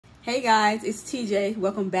Hey guys, it's TJ.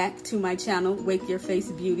 Welcome back to my channel, Wake Your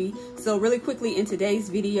Face Beauty. So really quickly in today's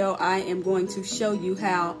video, I am going to show you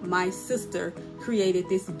how my sister created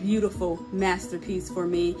this beautiful masterpiece for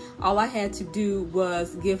me. All I had to do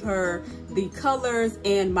was give her the colors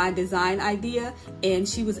and my design idea, and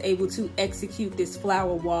she was able to execute this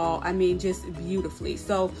flower wall, I mean, just beautifully.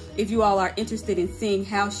 So if you all are interested in seeing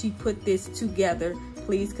how she put this together,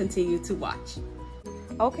 please continue to watch.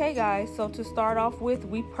 Okay guys, so to start off with,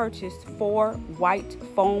 we purchased 4 white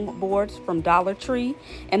foam boards from Dollar Tree,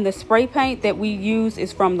 and the spray paint that we use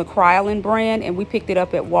is from the Krylon brand, and we picked it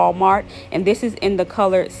up at Walmart, and this is in the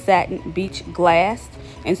color Satin Beach Glass.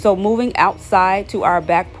 And so moving outside to our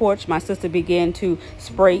back porch, my sister began to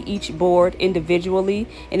spray each board individually,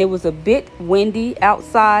 and it was a bit windy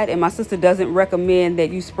outside, and my sister doesn't recommend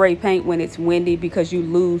that you spray paint when it's windy because you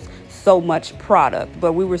lose so much product.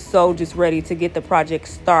 But we were so just ready to get the project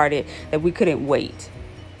started that we couldn't wait.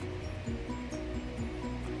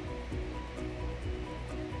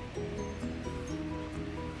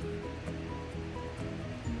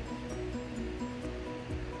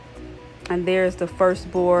 And there's the first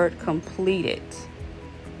board completed.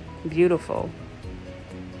 Beautiful.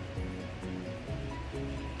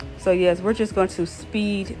 So yes, we're just going to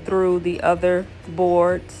speed through the other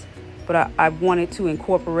boards, but I wanted to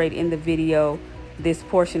incorporate in the video this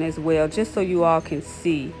portion as well, just so you all can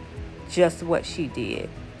see just what she did.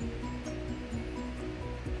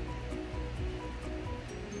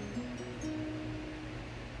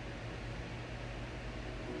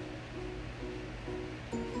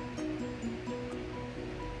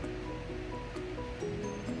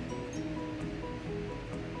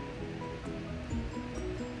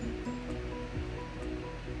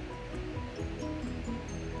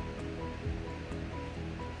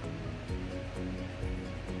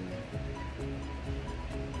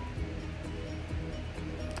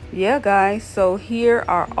 Yeah guys, so here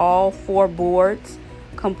are all 4 boards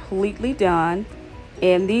completely done,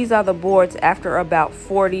 and these are the boards after about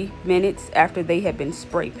 40 minutes after they had been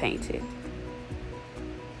spray painted.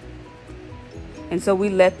 And so we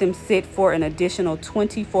let them sit for an additional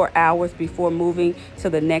 24 hours before moving to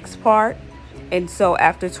the next part. And so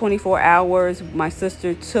after 24 hours, my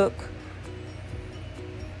sister took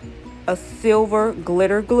a silver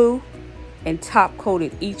glitter glue and top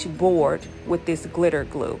coated each board with this glitter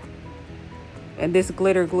glue. And this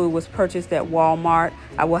glitter glue was purchased at Walmart.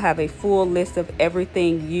 I will have a full list of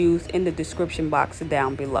everything used in the description box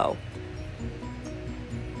down below.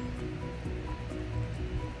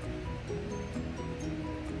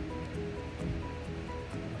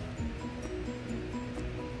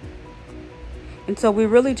 And so we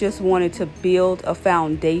really just wanted to build a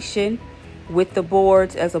foundation with the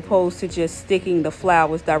boards as opposed to just sticking the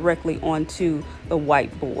flowers directly onto the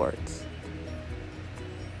white boards.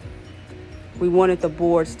 We wanted the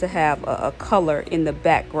boards to have a color in the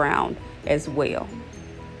background as well.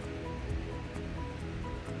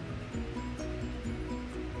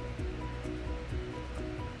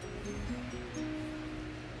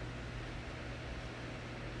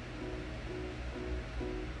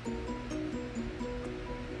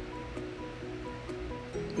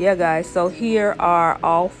 Yeah guys, so here are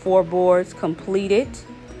all 4 boards completed.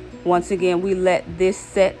 Once again, we let this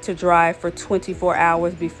set to dry for 24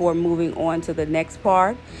 hours before moving on to the next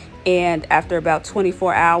part. And after about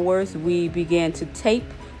 24 hours, we began to tape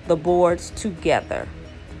the boards together.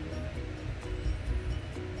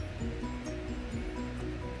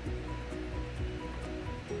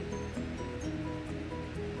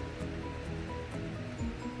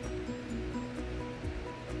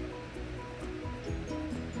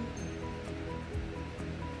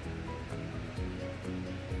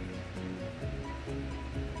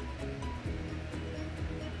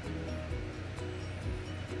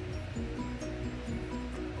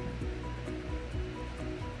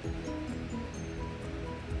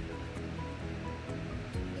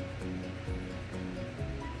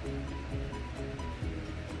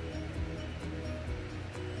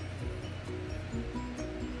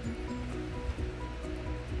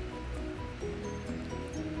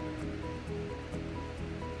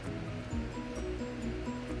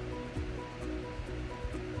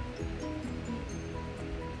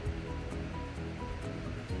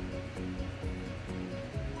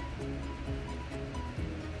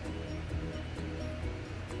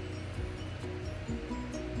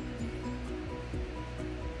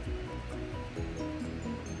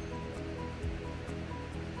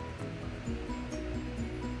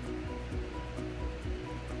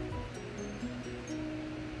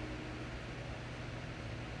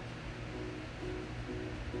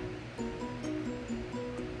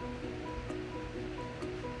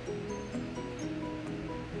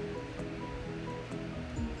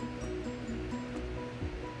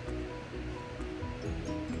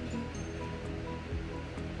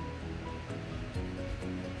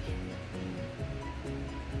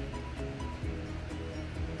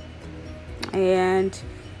 And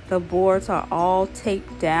the boards are all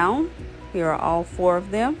taped down. Here are all 4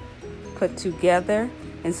 of them put together.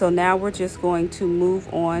 And so now we're just going to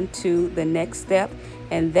move on to the next step,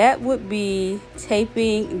 and that would be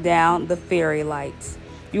taping down the fairy lights.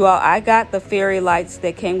 You all, I got the fairy lights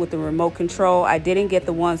that came with the remote control. I didn't get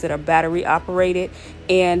the ones that are battery operated,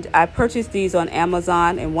 and I purchased these on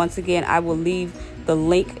Amazon, and once again I will leave the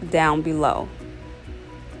link down below.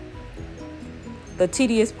 The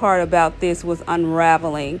tedious part about this was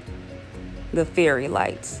unraveling the fairy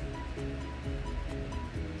lights,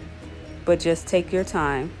 but just take your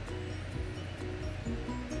time.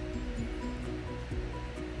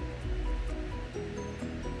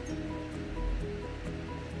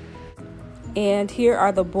 And here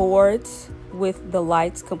are the boards with the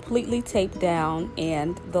lights completely taped down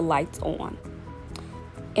and the lights on.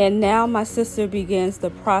 And now my sister begins the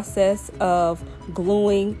process of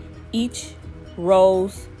gluing each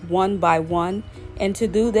rose one by one. And to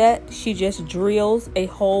do that, she just drills a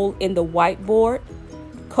hole in the whiteboard,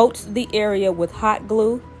 coats the area with hot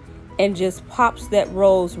glue, and just pops that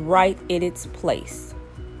rose right in its place.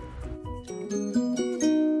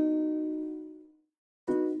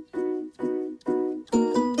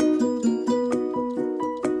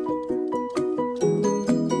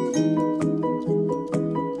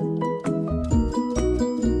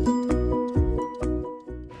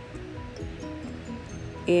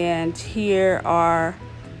 And here are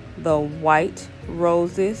the white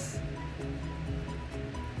roses,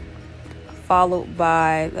 followed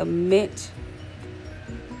by the mint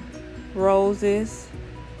roses.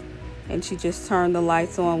 And she just turned the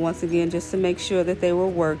lights on once again just to make sure that they were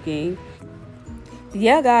working.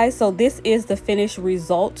 Yeah guys, so this is the finished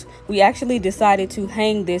result. We actually decided to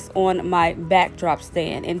hang this on my backdrop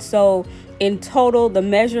stand, and so in total the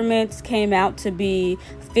measurements came out to be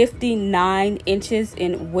 59 inches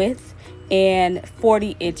in width and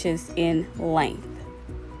 40 inches in length.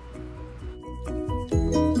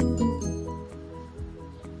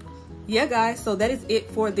 Yeah guys, so that is it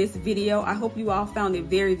for this video. I hope you all found it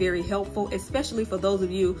very, very helpful, especially for those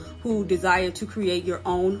of you who desire to create your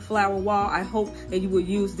own flower wall. I hope that you will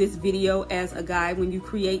use this video as a guide when you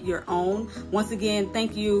create your own. Once again,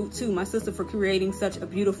 thank you to my sister for creating such a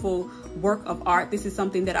beautiful work of art. This is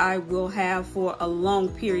something that I will have for a long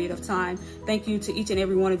period of time. Thank you to each and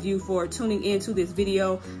every one of you for tuning into this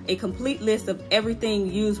video. A complete list of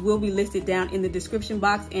everything used will be listed down in the description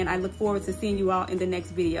box, and I look forward to seeing you all in the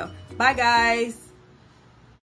next video. Bye guys.